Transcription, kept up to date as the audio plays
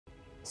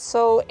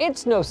So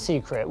it's no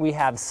secret we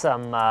have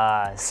some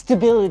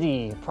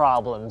stability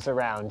problems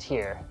around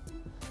here.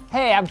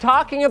 Hey, I'm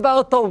talking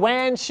about the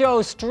WAN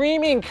Show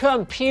streaming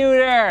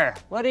computer.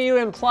 What are you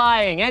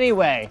implying?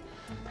 Anyway,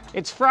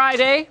 it's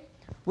Friday,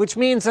 which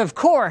means, of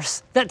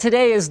course, that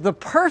today is the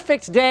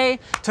perfect day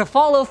to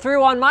follow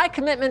through on my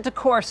commitment to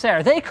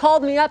Corsair. They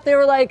called me up, they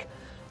were like,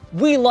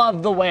 we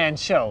love the WAN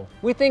Show.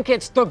 We think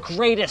it's the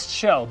greatest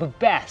show, the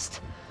best.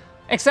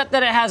 Except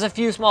that it has a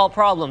few small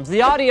problems.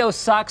 The audio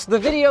sucks, the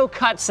video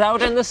cuts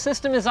out, and the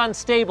system is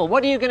unstable.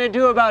 What are you gonna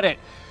do about it?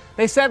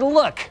 They said,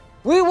 look,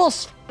 we will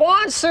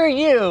sponsor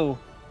you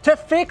to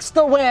fix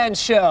the WAN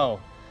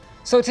Show.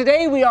 So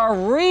today we are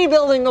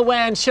rebuilding the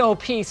WAN Show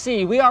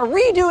PC. We are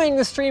redoing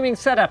the streaming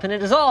setup, and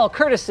it is all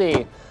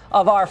courtesy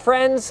of our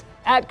friends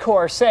at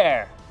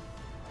Corsair.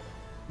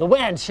 The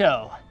WAN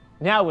Show,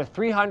 now with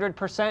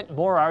 300%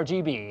 more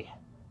RGB.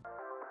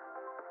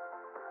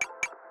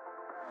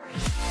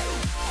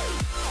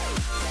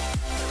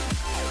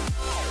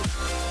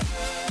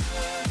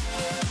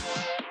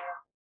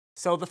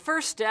 So the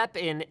first step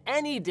in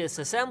any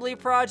disassembly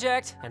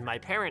project, and my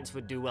parents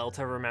would do well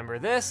to remember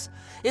this,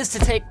 is to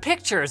take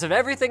pictures of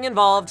everything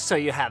involved so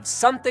you have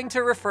something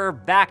to refer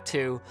back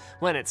to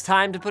when it's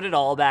time to put it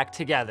all back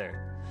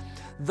together.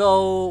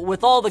 Though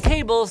with all the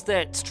cables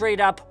that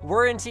straight up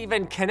weren't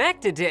even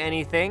connected to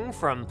anything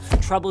from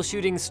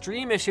troubleshooting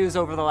stream issues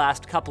over the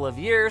last couple of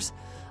years,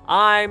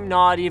 I'm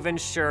not even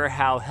sure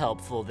how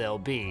helpful they'll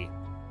be.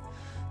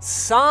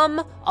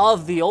 Some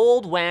of the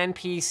old WAN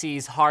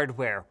PC's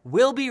hardware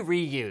will be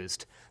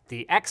reused.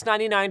 The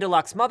X99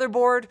 Deluxe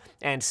motherboard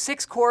and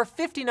 6-core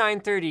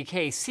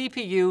 5930K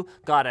CPU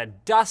got a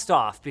dust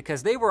off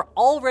because they were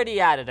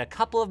already added a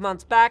couple of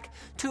months back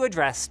to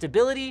address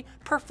stability,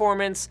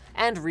 performance,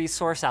 and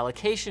resource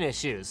allocation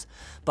issues.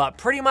 But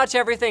pretty much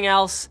everything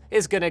else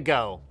is gonna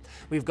go.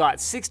 We've got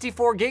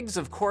 64 gigs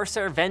of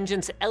Corsair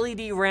Vengeance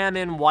LED RAM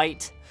in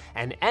white,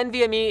 an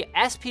NVMe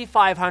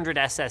SP500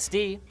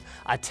 SSD,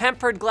 a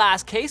tempered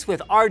glass case with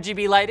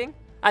RGB lighting.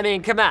 I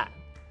mean, come on,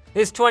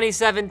 it's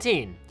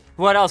 2017.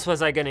 What else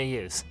was I gonna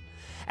use?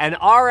 An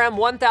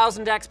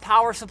RM1000X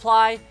power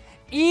supply,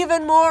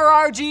 even more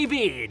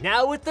RGB.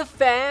 Now with the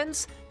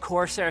fans,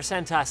 Corsair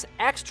sent us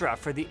extra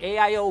for the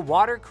AIO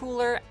water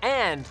cooler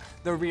and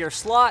the rear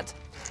slot,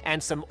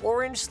 and some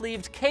orange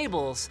sleeved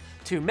cables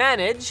to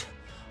manage,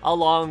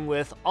 along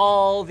with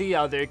all the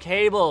other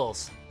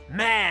cables.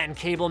 Man,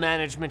 cable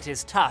management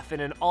is tough in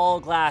an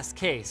all-glass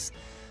case.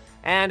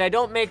 And I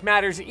don't make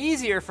matters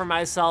easier for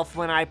myself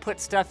when I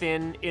put stuff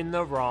in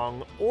the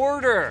wrong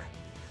order.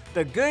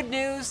 The good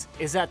news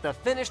is that the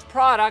finished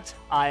product,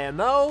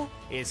 IMO,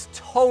 is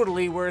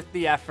totally worth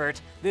the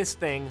effort. This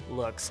thing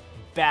looks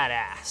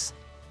badass.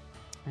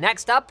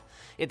 Next up,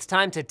 it's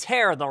time to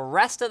tear the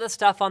rest of the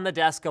stuff on the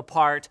desk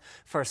apart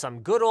for some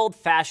good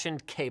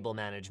old-fashioned cable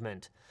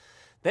management.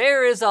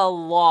 There is a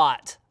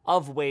lot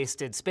of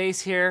wasted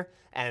space here,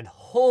 and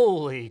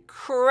holy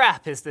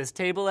crap is this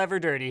table ever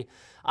dirty.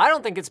 I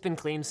don't think it's been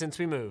cleaned since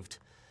we moved.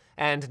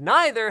 And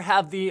neither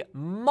have the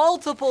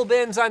multiple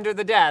bins under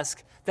the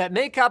desk that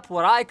make up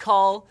what I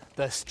call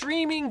the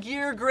streaming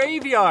gear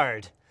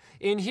graveyard.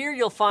 In here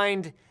you'll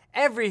find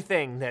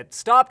everything that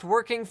stopped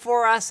working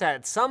for us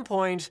at some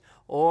point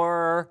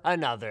or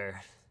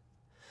another.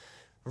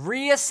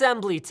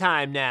 Reassembly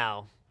time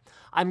now.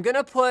 I'm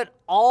gonna put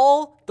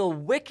all the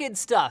wicked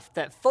stuff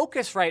that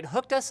Focusrite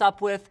hooked us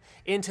up with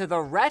into the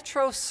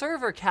retro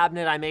server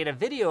cabinet I made a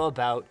video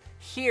about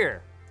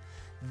here.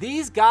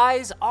 These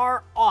guys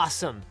are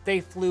awesome.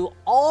 They flew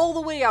all the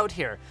way out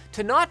here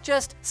to not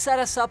just set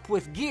us up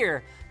with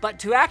gear, but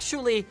to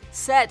actually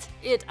set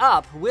it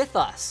up with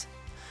us.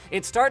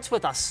 It starts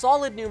with a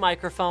solid new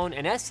microphone,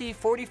 an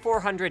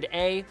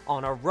SE4400A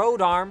on a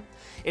Rode arm.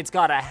 It's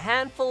got a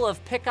handful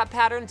of pickup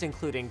patterns,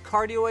 including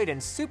cardioid and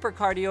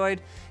supercardioid.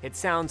 It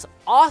sounds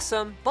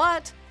awesome,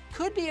 but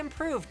could be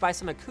improved by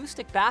some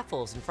acoustic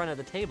baffles in front of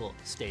the table.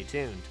 Stay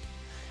tuned.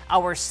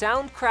 Our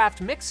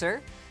Soundcraft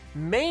mixer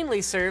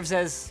mainly serves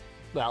as,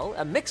 well,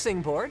 a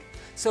mixing board,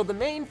 so the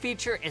main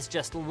feature is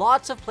just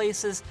lots of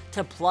places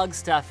to plug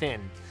stuff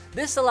in.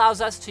 This allows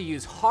us to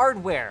use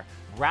hardware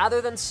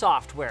rather than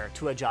software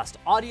to adjust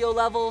audio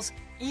levels,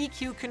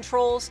 EQ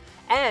controls,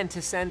 and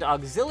to send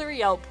auxiliary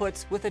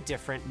outputs with a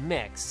different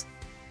mix.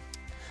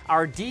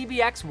 Our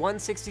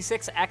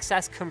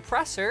DBX166XS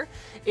compressor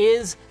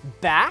is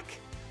back.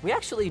 We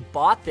actually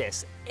bought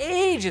this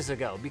ages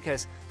ago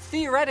because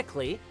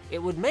theoretically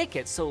it would make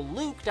it so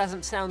Luke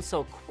doesn't sound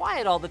so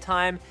quiet all the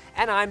time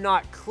and I'm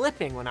not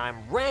clipping when I'm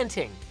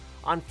ranting.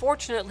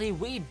 Unfortunately,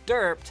 we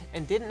derped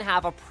and didn't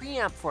have a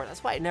preamp for it.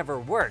 That's why it never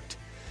worked,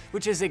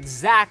 which is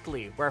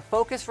exactly where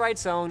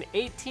Focusrite's own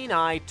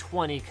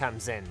 18i20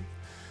 comes in.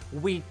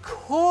 We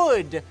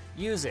could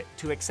use it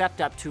to accept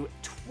up to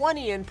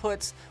 20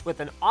 inputs with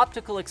an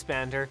optical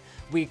expander.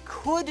 We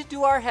could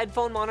do our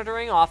headphone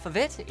monitoring off of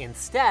it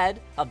instead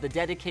of the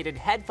dedicated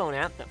headphone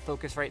amp that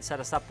Focusrite set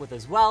us up with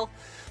as well,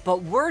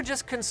 but we're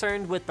just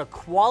concerned with the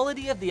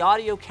quality of the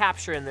audio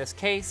capture in this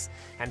case,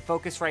 and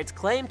Focusrite's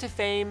claim to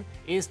fame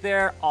is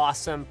their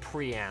awesome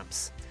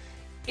preamps.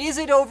 Is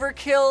it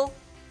overkill?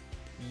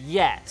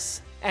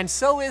 Yes. And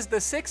so is the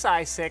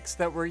 6i6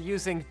 that we're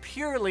using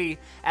purely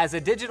as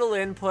a digital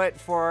input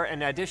for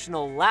an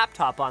additional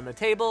laptop on the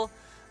table.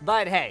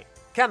 But hey,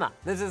 come on,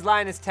 this is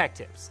Linus Tech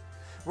Tips.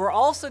 We're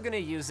also going to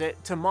use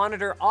it to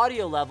monitor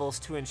audio levels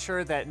to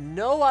ensure that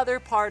no other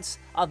parts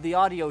of the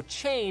audio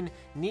chain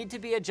need to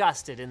be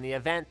adjusted in the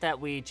event that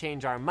we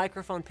change our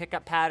microphone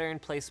pickup pattern,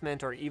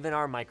 placement, or even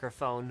our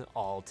microphone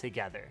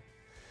altogether.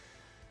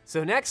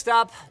 So next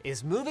up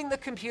is moving the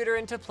computer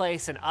into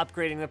place and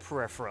upgrading the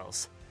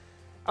peripherals.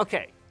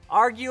 Okay,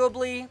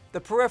 arguably,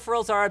 the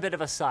peripherals are a bit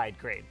of a side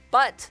grade,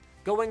 but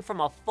going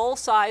from a full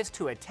size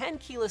to a 10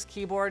 keyless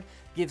keyboard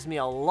gives me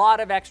a lot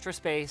of extra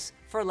space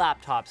for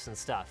laptops and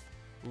stuff.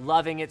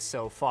 Loving it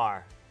so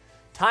far.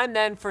 Time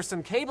then for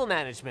some cable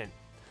management.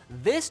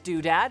 This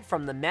doodad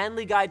from the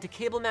Manly Guide to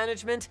Cable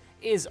Management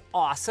is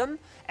awesome,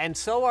 and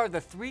so are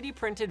the 3D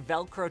printed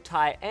Velcro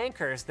tie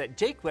anchors that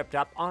Jake whipped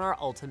up on our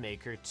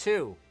Ultimaker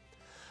 2.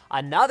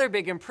 Another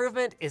big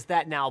improvement is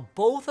that now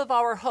both of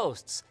our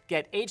hosts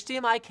get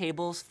HDMI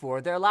cables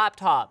for their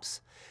laptops.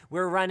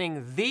 We're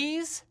running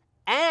these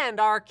and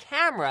our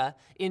camera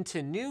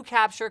into new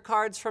capture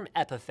cards from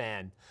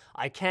Epiphan.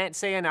 I can't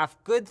say enough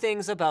good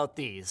things about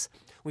these.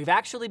 We've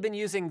actually been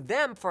using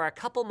them for a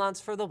couple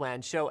months for the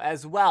WAN show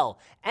as well,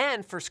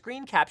 and for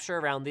screen capture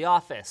around the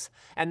office.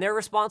 And they're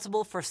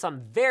responsible for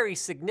some very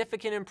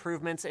significant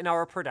improvements in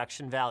our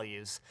production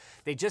values.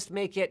 They just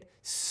make it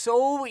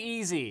so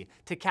easy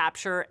to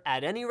capture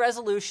at any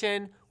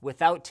resolution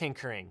without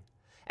tinkering.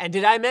 And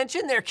did I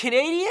mention they're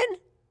Canadian?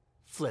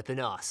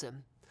 Flippin'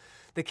 awesome.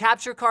 The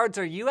capture cards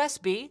are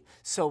USB,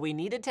 so we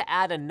needed to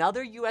add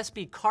another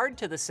USB card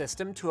to the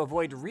system to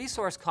avoid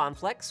resource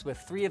conflicts with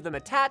 3 of them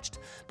attached,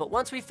 but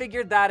once we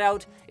figured that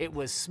out, it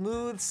was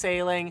smooth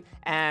sailing,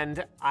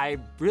 and I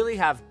really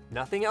have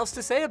nothing else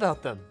to say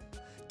about them.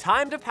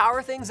 Time to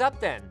power things up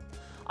then.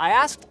 I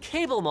asked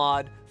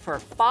CableMod for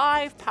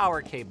 5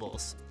 power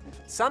cables,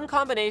 some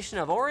combination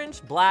of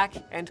orange, black,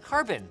 and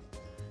carbon.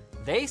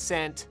 They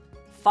sent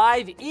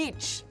 5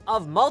 each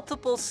of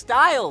multiple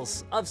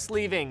styles of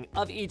sleeving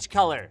of each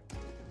color.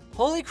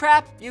 Holy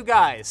crap, you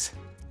guys.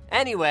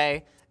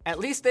 Anyway, at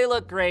least they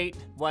look great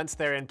once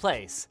they're in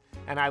place,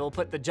 and I will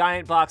put the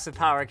giant box of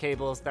power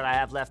cables that I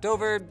have left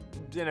over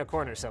in a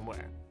corner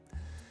somewhere.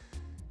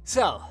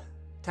 So,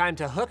 time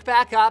to hook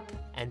back up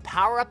and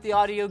power up the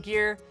audio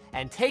gear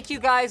and take you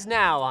guys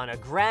now on a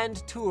grand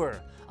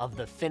tour of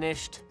the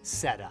finished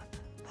setup.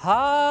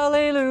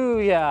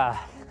 Hallelujah.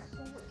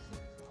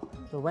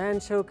 The WAN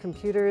Show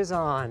computer is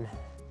on.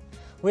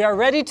 We are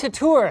ready to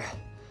tour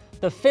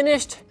the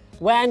finished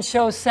WAN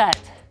Show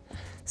set.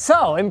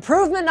 So,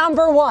 improvement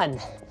number 1,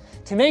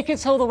 to make it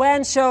so the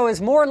WAN Show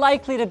is more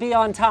likely to be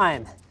on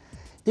time.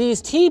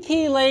 These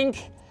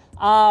TP-Link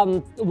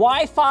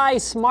Wi-Fi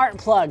smart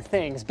plug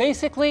things.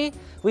 Basically,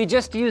 we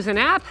just use an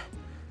app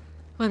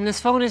when this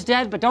phone is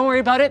dead, but don't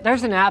worry about it,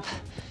 there's an app.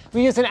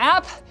 We use an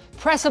app,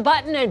 press a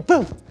button, and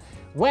boom,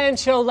 WAN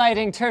Show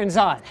lighting turns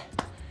on.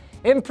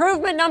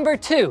 Improvement number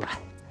 2,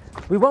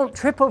 we won't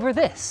trip over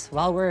this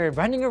while we're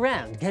running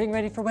around getting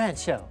ready for WAN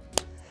Show.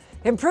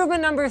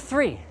 Improvement number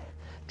 3,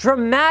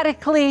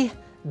 dramatically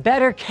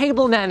better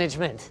cable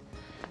management.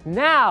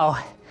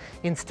 Now,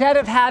 instead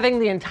of having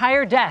the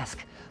entire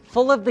desk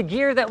full of the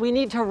gear that we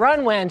need to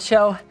run WAN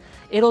Show,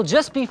 it'll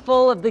just be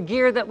full of the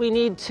gear that we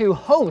need to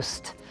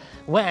host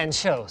WAN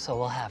Show. So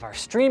we'll have our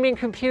streaming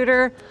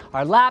computer,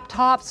 our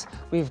laptops,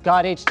 we've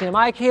got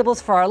HDMI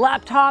cables for our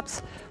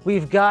laptops,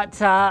 we've got,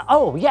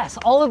 oh yes,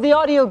 all of the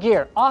audio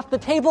gear off the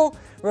table,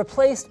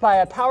 replaced by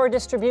a power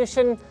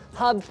distribution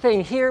hub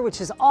thing here,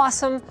 which is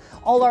awesome.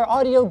 All our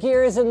audio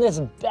gear is in this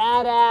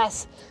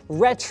badass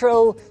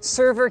retro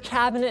server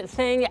cabinet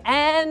thing,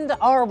 and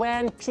our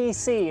WAN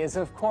PC is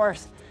of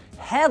course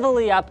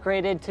heavily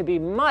upgraded to be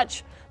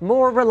much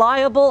more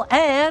reliable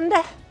and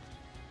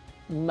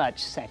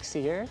much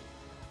sexier,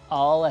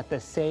 all at the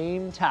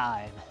same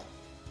time.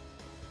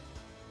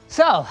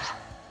 So,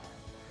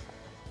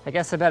 I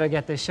guess I better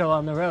get this show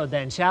on the road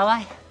then, shall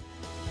I?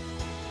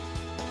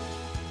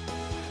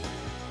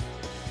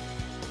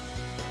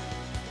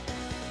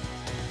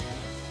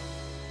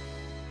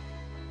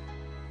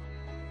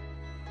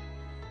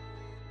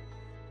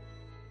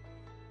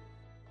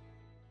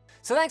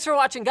 So thanks for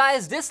watching,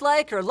 guys.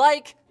 Dislike or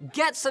like,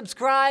 get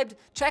subscribed,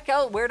 check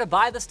out where to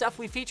buy the stuff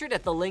we featured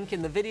at the link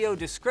in the video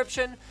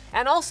description.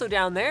 And also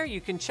down there,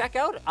 you can check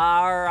out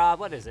our,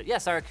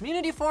 our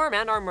community forum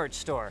and our merch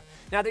store.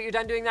 Now that you're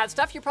done doing that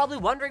stuff, you're probably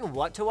wondering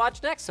what to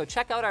watch next, so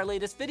check out our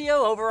latest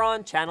video over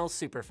on Channel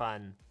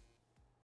Superfun.